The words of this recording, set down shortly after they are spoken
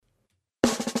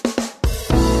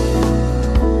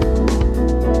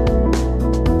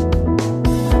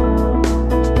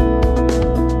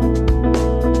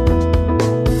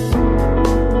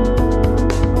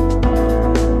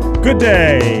Good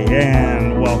day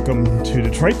and welcome to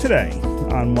Detroit Today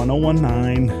on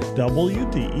 1019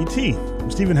 WDET.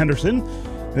 I'm Stephen Henderson,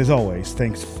 and as always,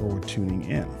 thanks for tuning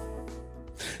in.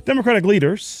 Democratic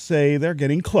leaders say they're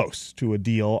getting close to a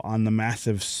deal on the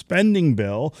massive spending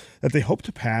bill that they hope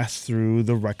to pass through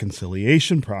the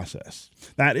reconciliation process.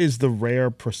 That is the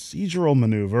rare procedural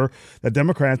maneuver that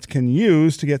Democrats can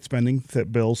use to get spending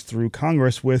bills through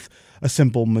Congress with a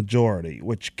simple majority,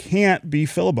 which can't be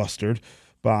filibustered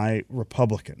by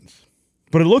Republicans.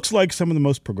 But it looks like some of the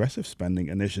most progressive spending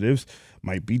initiatives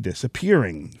might be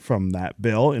disappearing from that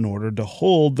bill in order to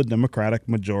hold the Democratic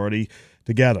majority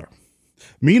together.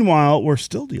 Meanwhile, we're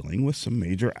still dealing with some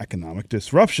major economic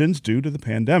disruptions due to the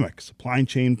pandemic. Supply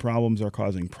chain problems are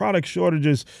causing product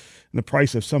shortages, and the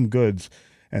price of some goods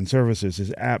and services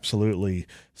is absolutely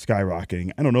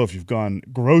skyrocketing. I don't know if you've gone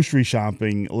grocery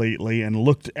shopping lately and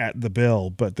looked at the bill,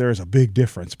 but there's a big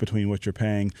difference between what you're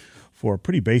paying for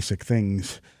pretty basic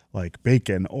things like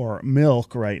bacon or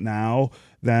milk right now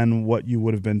than what you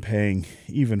would have been paying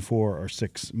even 4 or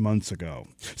 6 months ago.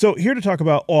 So here to talk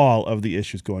about all of the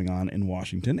issues going on in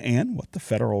Washington and what the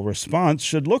federal response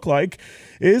should look like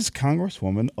is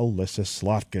Congresswoman Elissa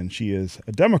Slotkin. She is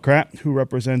a Democrat who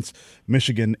represents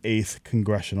Michigan 8th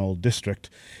Congressional District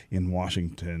in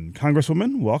Washington.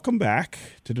 Congresswoman, welcome back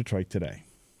to Detroit Today.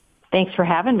 Thanks for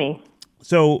having me.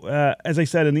 So, as I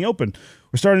said in the open,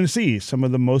 we're starting to see some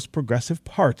of the most progressive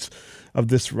parts of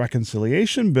this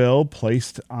reconciliation bill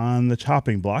placed on the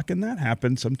chopping block, and that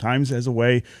happens sometimes as a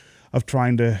way of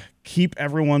trying to keep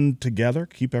everyone together,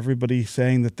 keep everybody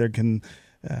saying that they can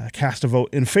cast a vote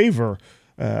in favor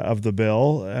of the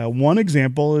bill. One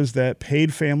example is that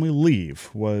paid family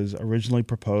leave was originally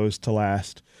proposed to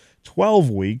last 12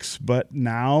 weeks, but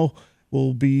now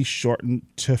will be shortened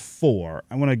to 4.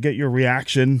 I want to get your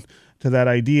reaction to that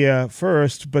idea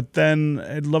first, but then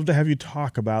I'd love to have you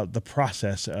talk about the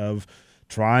process of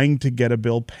trying to get a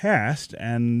bill passed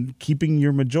and keeping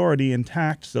your majority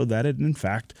intact so that it, in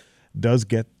fact, does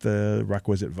get the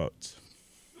requisite votes.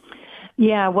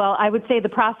 Yeah, well, I would say the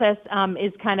process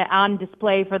is kind of on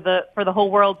display for the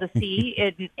whole world to see,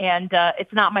 and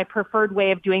it's not my preferred way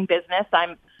of doing business.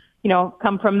 I'm,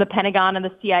 come from the Pentagon and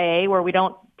the CIA, where we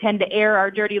don't tend to air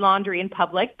our dirty laundry in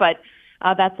public, but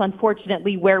that's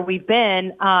unfortunately where we've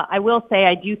been. I will say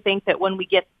I do think that when we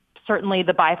get certainly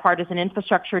the bipartisan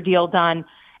infrastructure deal done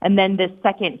and then this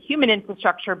second human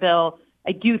infrastructure bill,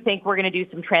 I do think we're going to do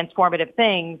some transformative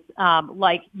things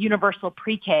like universal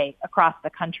pre-K across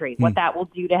the country. What that will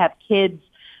do to have kids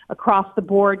across the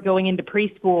board going into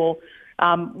preschool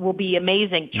will be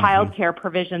amazing. Childcare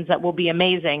provisions that will be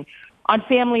amazing. On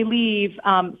family leave,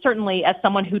 certainly as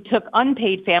someone who took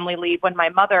unpaid family leave when my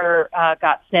mother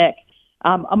got sick,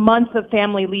 a month of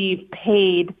family leave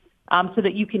paid so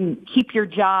that you can keep your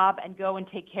job and go and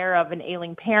take care of an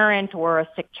ailing parent or a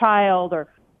sick child, or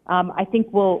I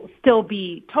think will still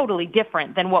be totally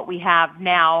different than what we have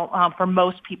now for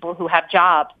most people who have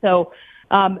jobs. So,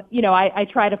 I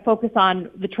try to focus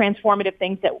on the transformative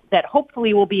things that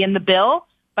hopefully will be in the bill,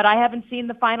 but I haven't seen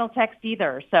the final text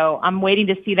either. So I'm waiting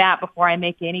to see that before I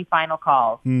make any final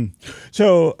calls.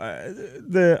 So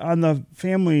on the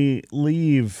family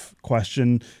leave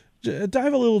question,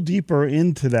 dive a little deeper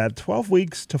into that. 12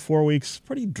 weeks to 4 weeks,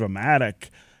 pretty dramatic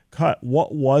cut.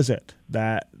 What was it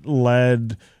that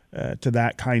led to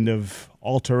that kind of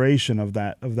alteration of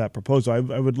that proposal?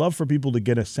 I would love for people to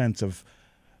get a sense of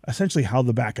essentially how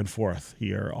the back and forth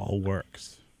here all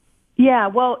works. Yeah,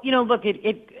 well, look,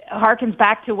 it harkens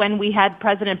back to when we had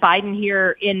President Biden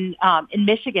here in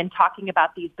Michigan talking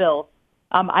about these bills.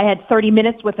 I had 30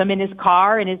 minutes with him in his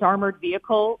car, in his armored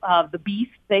vehicle, the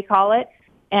Beast, they call it.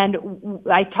 And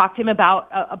I talked to him about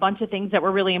a bunch of things that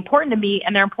were really important to me,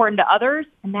 and they're important to others,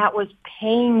 and that was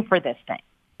paying for this thing,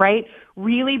 right?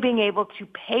 Really being able to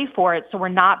pay for it so we're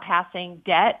not passing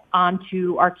debt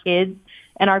onto our kids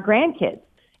and our grandkids.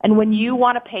 And when you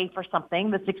want to pay for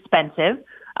something that's expensive,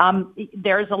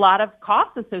 there's a lot of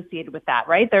costs associated with that,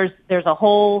 right? There's a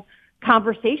whole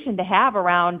conversation to have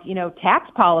around, tax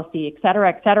policy, et cetera,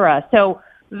 et cetera. So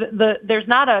there's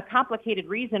not a complicated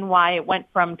reason why it went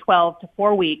from 12 to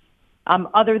 4 weeks,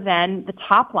 other than the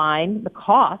top line, the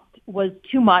cost was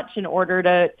too much in order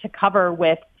to cover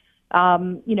with,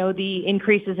 the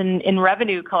increases in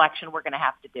revenue collection we're going to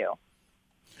have to do.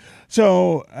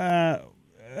 So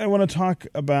I want to talk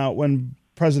about when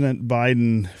President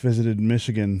Biden visited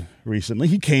Michigan recently.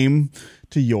 He came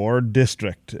to your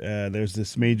district. There's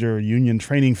this major union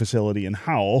training facility in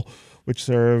Howell, which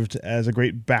served as a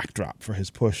great backdrop for his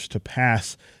push to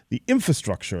pass the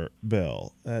infrastructure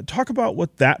bill. Talk about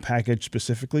what that package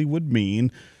specifically would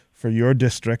mean for your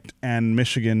district and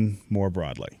Michigan more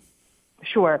broadly.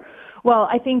 Sure. Well,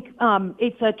 I think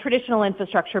it's a traditional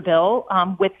infrastructure bill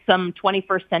with some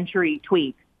 21st century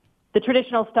tweaks. The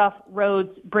traditional stuff,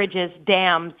 roads, bridges,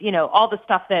 dams, all the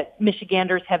stuff that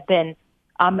Michiganders have been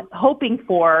hoping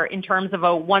for in terms of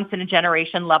a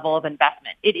once-in-a-generation level of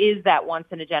investment. It is that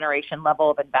once-in-a-generation level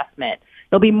of investment.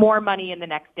 There'll be more money in the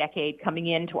next decade coming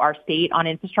into our state on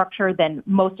infrastructure than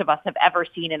most of us have ever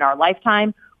seen in our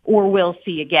lifetime or will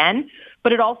see again.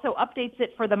 But it also updates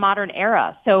it for the modern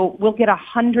era. So we'll get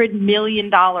 $100 million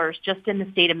just in the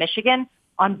state of Michigan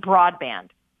on broadband.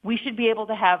 We should be able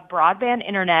to have broadband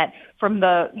internet from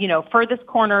the, furthest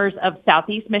corners of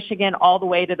Southeast Michigan all the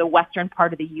way to the western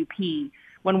part of the UP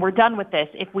when we're done with this,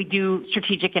 if we do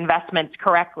strategic investments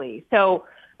correctly. So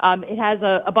it has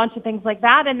a bunch of things like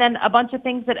that, and then a bunch of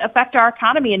things that affect our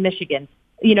economy in Michigan.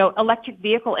 Electric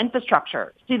vehicle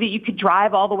infrastructure so that you could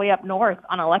drive all the way up north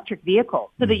on an electric vehicle,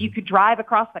 so that you could drive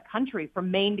across the country from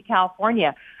Maine to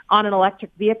California on an electric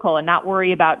vehicle and not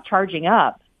worry about charging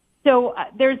up. So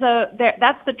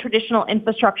that's the traditional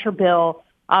infrastructure bill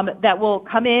that will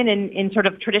come in sort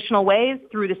of traditional ways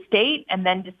through the state and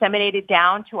then disseminated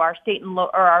down to our state and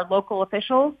or our local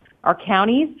officials, our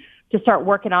counties, to start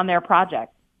working on their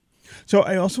projects. So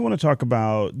I also want to talk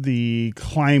about the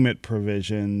climate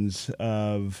provisions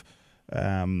of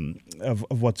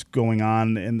what's going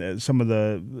on and some of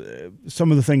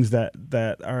the things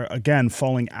that are again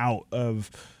falling out of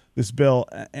this bill.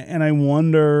 And I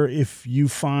wonder if you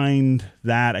find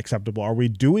that acceptable. Are we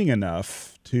doing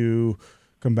enough to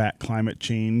combat climate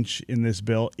change in this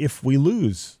bill if we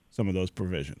lose some of those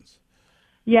provisions?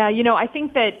 Yeah, I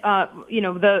think that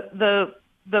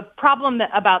the problem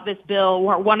about this bill,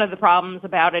 or one of the problems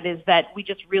about it, is that we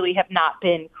just really have not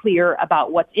been clear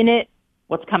about what's in it,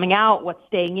 what's coming out, what's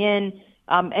staying in.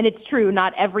 And it's true,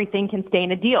 not everything can stay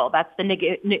in a deal. That's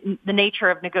the nature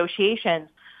of negotiations.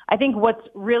 I think what's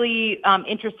really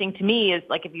interesting to me is,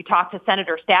 like, if you talk to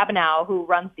Senator Stabenow, who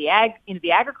runs the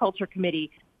Agriculture Committee,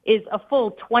 is a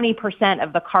full 20%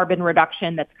 of the carbon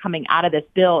reduction that's coming out of this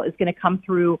bill is going to come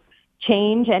through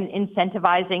change and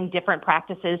incentivizing different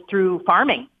practices through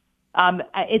farming.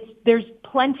 There's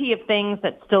plenty of things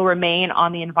that still remain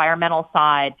on the environmental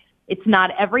side. It's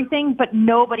not everything, but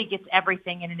nobody gets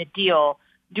everything in a deal.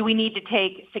 Do we need to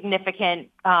take significant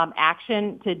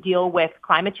action to deal with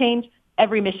climate change?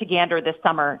 Every Michigander this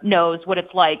summer knows what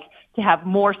it's like to have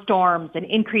more storms, an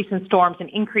increase in storms, an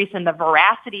increase in the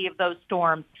veracity of those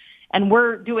storms. And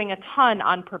we're doing a ton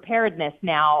on preparedness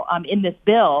now in this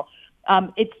bill.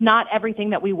 It's not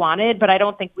everything that we wanted, but I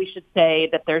don't think we should say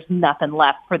that there's nothing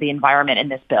left for the environment in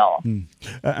this bill.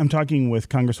 I'm talking with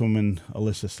Congresswoman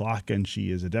Elissa Slotkin.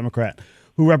 She is a Democrat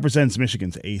who represents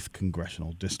Michigan's 8th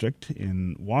congressional district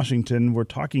in Washington. We're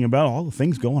talking about all the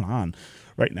things going on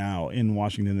right now in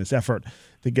Washington, this effort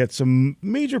to get some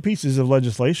major pieces of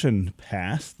legislation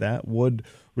passed that would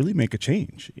really make a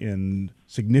change in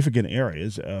significant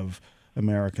areas of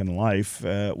American life.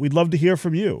 We'd love to hear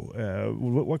from you.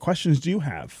 What questions do you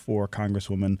have for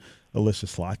Congresswoman Elissa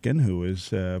Slotkin, who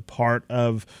is part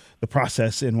of the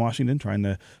process in Washington trying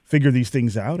to figure these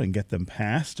things out and get them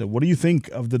passed? What do you think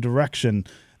of the direction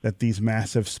that these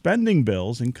massive spending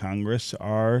bills in Congress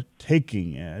are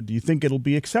taking? Do you think it'll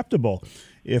be acceptable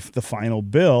if the final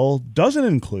bill doesn't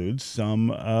include some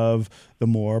of the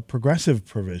more progressive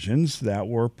provisions that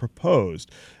were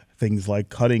proposed? Things like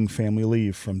cutting family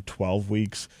leave from 12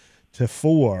 weeks to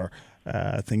 4,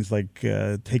 things like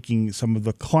taking some of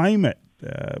the climate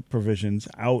provisions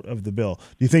out of the bill.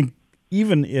 Do you think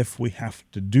even if we have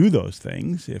to do those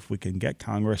things, if we can get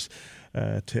Congress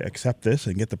to accept this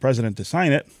and get the president to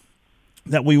sign it,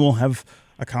 that we will have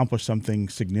accomplished something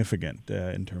significant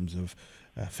in terms of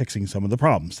fixing some of the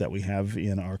problems that we have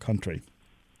in our country?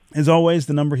 As always,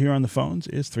 the number here on the phones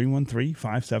is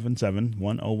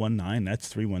 313-577-1019.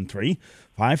 That's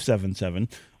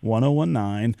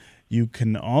 313-577-1019. You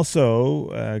can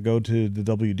also go to the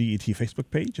WDET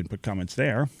Facebook page and put comments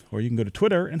there, or you can go to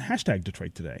Twitter and hashtag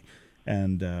Detroit Today,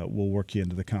 and we'll work you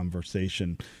into the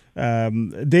conversation.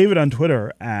 David on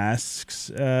Twitter asks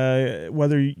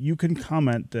whether you can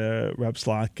comment, Rep.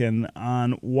 Slotkin,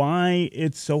 on why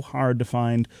it's so hard to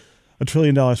find $1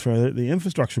 trillion for the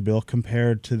infrastructure bill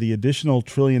compared to the additional $1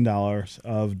 trillion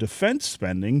of defense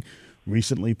spending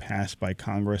recently passed by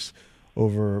Congress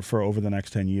over the next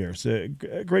 10 years.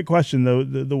 Great question, though,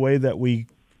 the way that we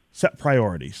set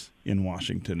priorities in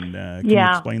Washington. Can you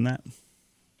explain that?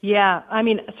 Yeah, I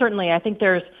mean, certainly. I think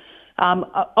there's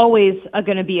always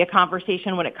going to be a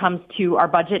conversation when it comes to our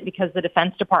budget, because the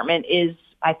Defense Department is,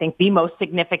 I think, the most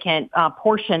significant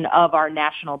portion of our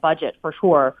national budget, for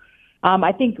sure.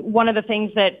 I think one of the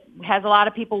things that has a lot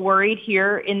of people worried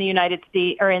here in the United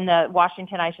States, or in the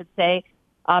Washington, I should say,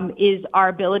 is our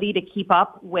ability to keep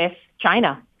up with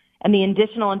China and the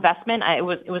additional investment. It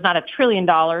was not $1 trillion,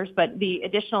 but the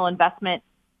additional investment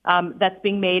that's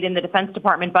being made in the Defense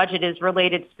Department budget is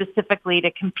related specifically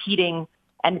to competing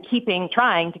and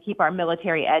trying to keep our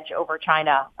military edge over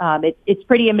China. It's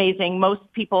pretty amazing. Most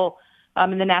people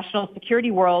in the national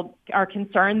security world are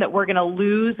concerned that we're going to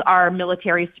lose our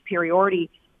military superiority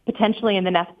potentially in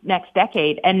the next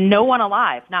decade. And no one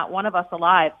alive, not one of us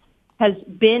alive, has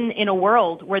been in a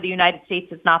world where the United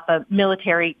States is not the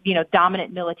military,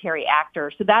 dominant military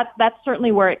actor. So that's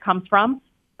certainly where it comes from.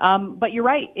 But you're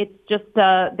right. It's just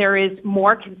there is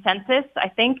more consensus, I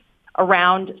think,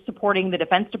 around supporting the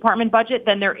Defense Department budget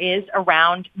than there is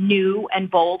around new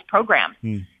and bold programs.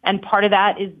 And part of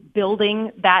that is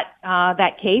building that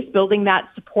case, building that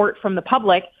support from the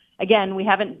public. Again, we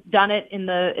haven't done it in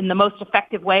the most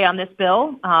effective way on this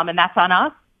bill, and that's on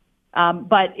us.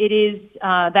 But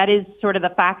that is sort of the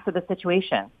facts of the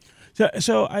situation.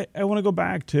 So I want to go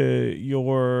back to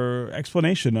your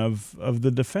explanation of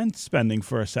the defense spending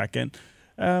for a second.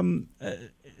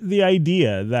 The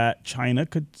idea that China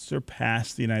could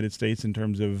surpass the United States in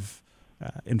terms of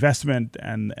investment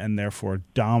and therefore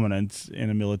dominance in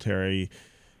a military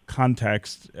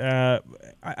context, I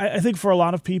think for a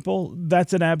lot of people,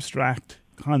 that's an abstract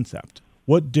concept.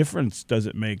 What difference does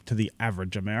it make to the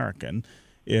average American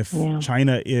if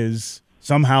China is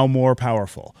somehow more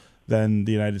powerful than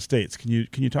the United States? Can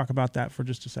you talk about that for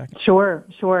just a second? Sure.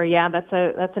 Yeah, that's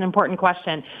an important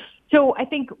question. So I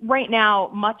think right now,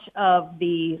 much of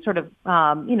the sort of,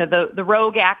 the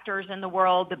rogue actors in the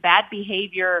world, the bad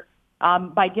behavior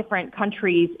by different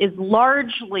countries is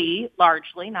largely,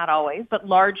 not always, but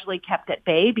largely kept at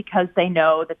bay because they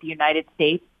know that the United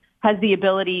States has the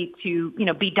ability to,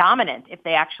 be dominant if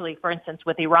they actually, for instance,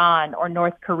 with Iran or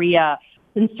North Korea,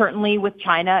 and certainly with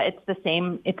China, it's the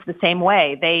same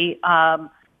way. They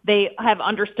have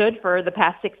understood for the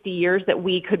past 60 years that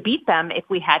we could beat them if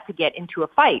we had to get into a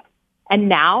fight. And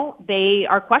now they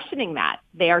are questioning that.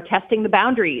 They are testing the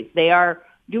boundaries. They are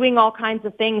doing all kinds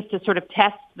of things to sort of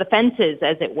test the fences,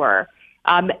 as it were.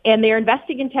 And they're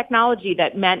investing in technology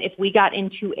that meant if we got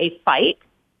into a fight,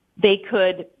 they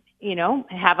could,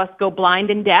 have us go blind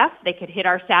and deaf. They could hit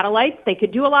our satellites. They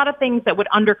could do a lot of things that would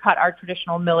undercut our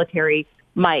traditional military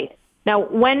might. Now,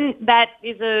 when that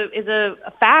is a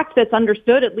fact that's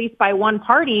understood, at least by one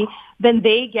party, then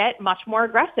they get much more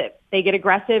aggressive. They get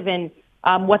aggressive in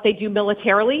what they do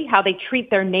militarily, how they treat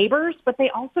their neighbors, but they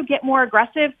also get more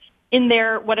aggressive in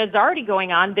what is already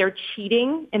going on. They're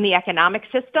cheating in the economic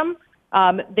system,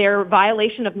 their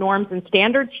violation of norms and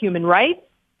standards, human rights.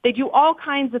 They do all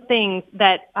kinds of things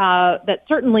that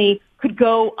certainly could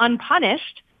go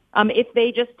unpunished if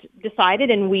they just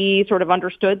decided and we sort of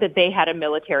understood that they had a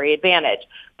military advantage.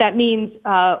 That means,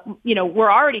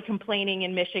 we're already complaining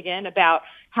in Michigan about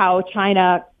how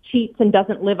China cheats and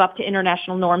doesn't live up to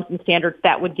international norms and standards.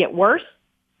 That would get worse.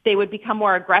 They would become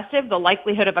more aggressive. The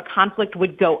likelihood of a conflict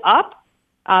would go up.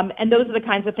 And those are the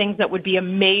kinds of things that would be a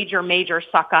major, major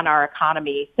suck on our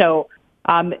economy. So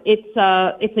it's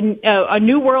a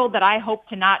new world that I hope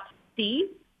to not see,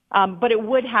 but it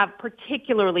would have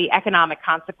particularly economic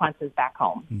consequences back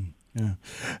home. Yeah.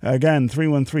 Again,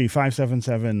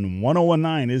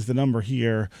 313-577-1019 is the number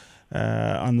here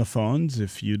on the phones.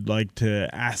 If you'd like to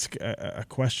ask a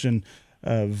question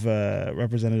of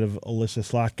Representative Elissa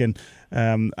Slotkin.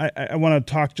 I want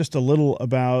to talk just a little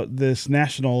about this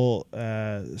national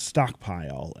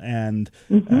stockpile and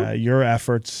your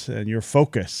efforts and your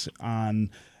focus on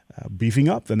beefing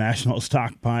up the national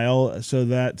stockpile so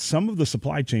that some of the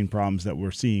supply chain problems that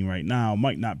we're seeing right now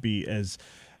might not be as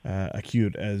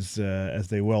acute as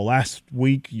they will. Last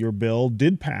week, your bill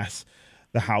did pass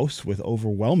the House with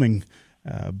overwhelming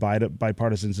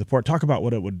bipartisan support. Talk about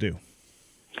what it would do.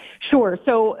 Sure.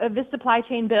 So this supply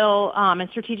chain bill and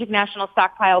strategic national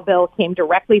stockpile bill came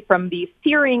directly from the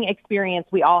searing experience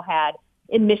we all had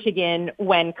in Michigan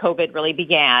when COVID really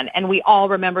began. And we all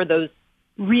remember those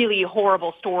really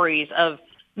horrible stories of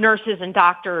nurses and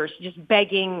doctors just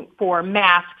begging for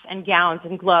masks and gowns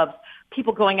and gloves,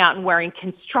 people going out and wearing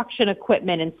construction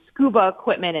equipment and scuba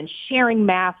equipment and sharing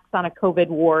masks on a COVID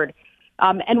ward.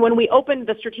 And when we opened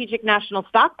the strategic national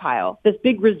stockpile, this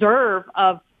big reserve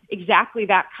of exactly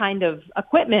that kind of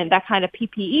equipment, that kind of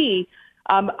PPE,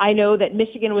 I know that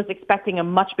Michigan was expecting a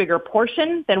much bigger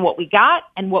portion than what we got,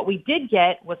 and what we did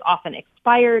get was often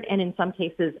expired and in some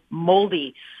cases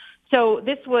moldy. So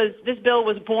this bill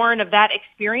was born of that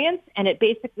experience, and it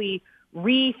basically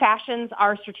refashions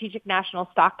our strategic national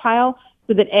stockpile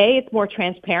so that A, it's more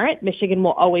transparent. Michigan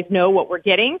will always know what we're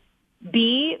getting.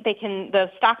 B, the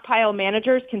stockpile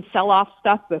managers can sell off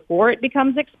stuff before it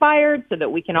becomes expired so that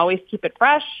we can always keep it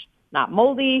fresh, not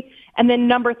moldy. And then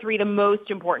number 3, the most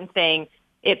important thing,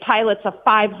 it pilots a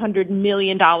 $500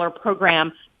 million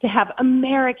program to have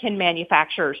American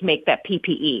manufacturers make that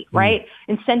PPE, right?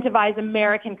 Incentivize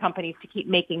American companies to keep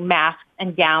making masks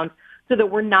and gowns so that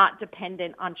we're not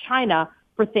dependent on China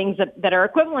for things that are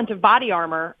equivalent of body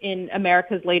armor in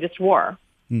America's latest war.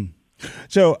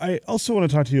 So I also want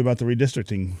to talk to you about the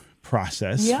redistricting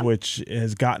process, which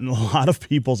has gotten a lot of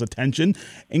people's attention,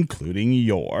 including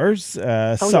yours.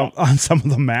 On some of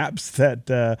the maps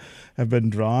that have been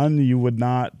drawn, you would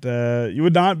not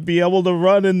be able to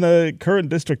run in the current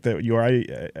district that you are.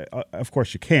 Of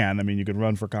course, you can. I mean, you can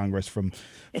run for Congress from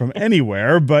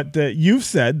anywhere, but you've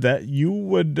said that you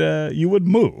would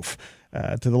move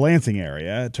to the Lansing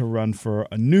area to run for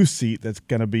a new seat that's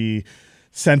going to be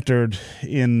centered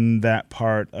in that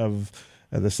part of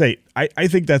the state. I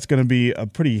think that's going to be a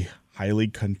pretty highly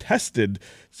contested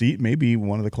seat, maybe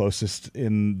one of the closest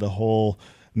in the whole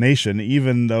nation,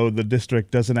 even though the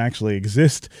district doesn't actually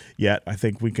exist yet. I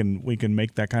think we can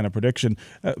make that kind of prediction.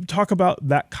 Talk about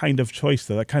that kind of choice,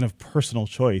 though, that kind of personal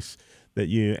choice that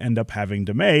you end up having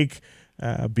to make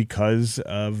because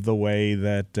of the way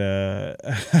that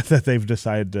that they've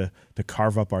decided to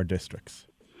carve up our districts.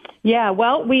 Yeah,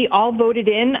 well, we all voted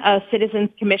in a citizens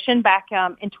commission back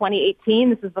in 2018.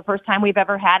 This is the first time we've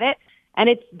ever had it, and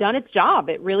it's done its job.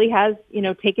 It really has,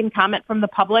 taken comment from the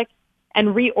public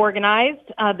and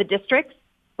reorganized the districts.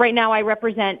 Right now, I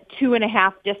represent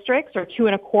 2.5 districts, or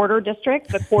 2.25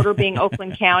 districts, the quarter being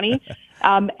Oakland County.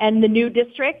 And the new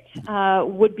district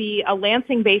would be a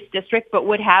Lansing-based district, but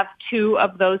would have 2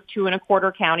 of those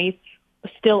 2.25 counties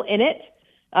still in it.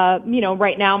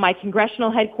 Right now my congressional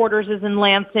headquarters is in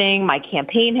Lansing. My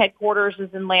campaign headquarters is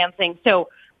in Lansing. So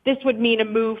this would mean a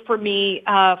move for me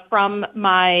from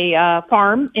my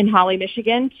farm in Holly,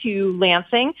 Michigan to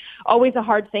Lansing. Always a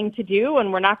hard thing to do,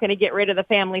 and we're not going to get rid of the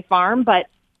family farm, but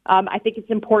I think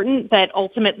it's important that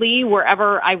ultimately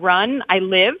wherever I run, I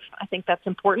live. I think that's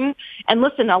important. And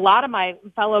listen, a lot of my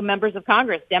fellow members of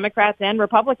Congress, Democrats and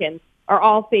Republicans, are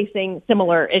all facing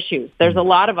similar issues. There's a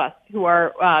lot of us who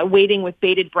are waiting with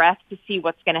bated breath to see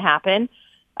what's going to happen.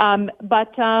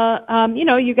 But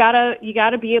you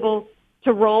gotta be able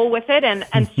to roll with it.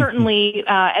 And certainly,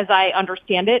 as I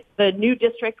understand it, the new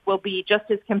district will be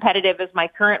just as competitive as my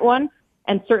current one,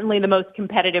 and certainly the most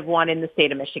competitive one in the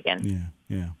state of Michigan.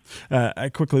 Yeah. I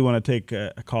quickly want to take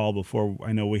a call before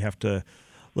I know we have to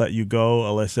let you go,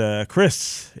 Elissa.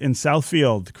 Chris in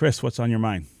Southfield. Chris, what's on your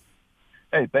mind?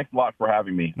 Hey, thanks a lot for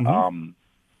having me. Mm-hmm.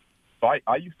 So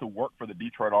I used to work for the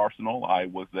Detroit Arsenal. I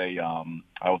was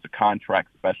a contract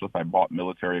specialist. I bought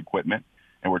military equipment,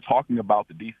 and we're talking about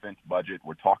the defense budget.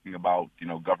 We're talking about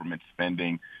government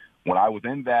spending. When I was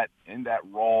in that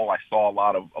role, I saw a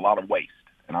lot of waste,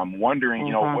 and I'm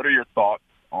wondering, what are your thoughts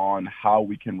on how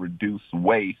we can reduce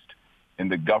waste in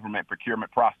the government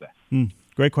procurement process?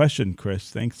 Great question, Chris.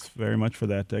 Thanks very much for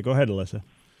that. Go ahead, Elissa.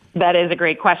 That is a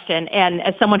great question. And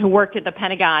as someone who worked at the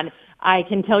Pentagon, I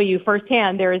can tell you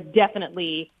firsthand there is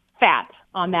definitely fat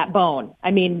on that bone.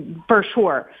 I mean, for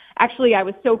sure. Actually, I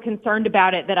was so concerned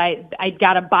about it that I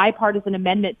got a bipartisan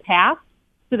amendment passed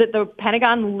so that the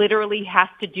Pentagon literally has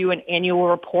to do an annual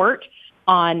report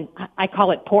on, I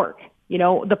call it pork,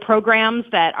 the programs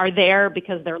that are there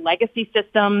because they're legacy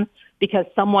systems, because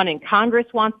someone in Congress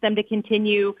wants them to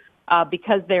continue,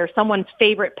 because they're someone's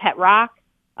favorite pet rock.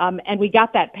 And we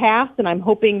got that passed, and I'm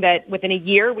hoping that within a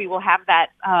year we will have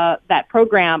that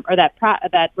program or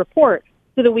that report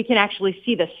so that we can actually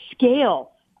see the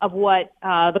scale of what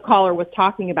the caller was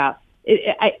talking about.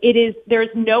 There's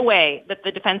no way that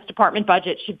the Defense Department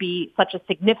budget should be such a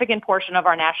significant portion of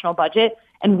our national budget,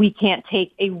 and we can't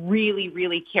take a really,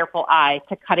 really careful eye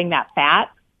to cutting that fat.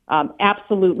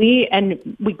 Absolutely,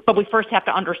 but we first have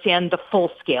to understand the full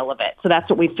scale of it. So that's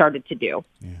what we've started to do.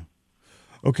 Yeah.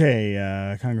 Okay,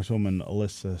 Congresswoman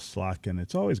Elissa Slotkin,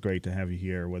 it's always great to have you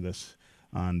here with us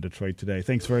on Detroit Today.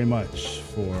 Thanks very much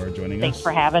for joining us. Thanks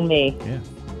for having me. Yeah.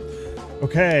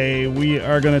 Okay, we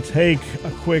are going to take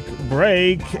a quick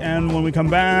break, and when we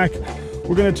come back,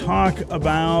 we're going to talk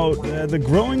about the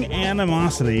growing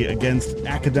animosity against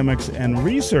academics and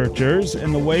researchers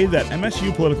and the way that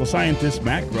MSU political scientist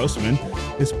Matt Grossman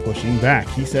is pushing back.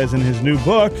 He says in his new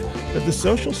book that the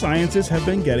social sciences have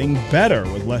been getting better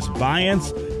with less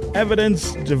bias,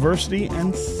 evidence, diversity,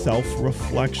 and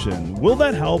self-reflection. Will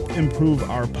that help improve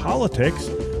our politics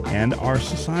and our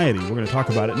society? We're going to talk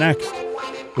about it next.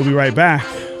 We'll be right back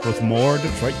with more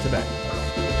Detroit Today.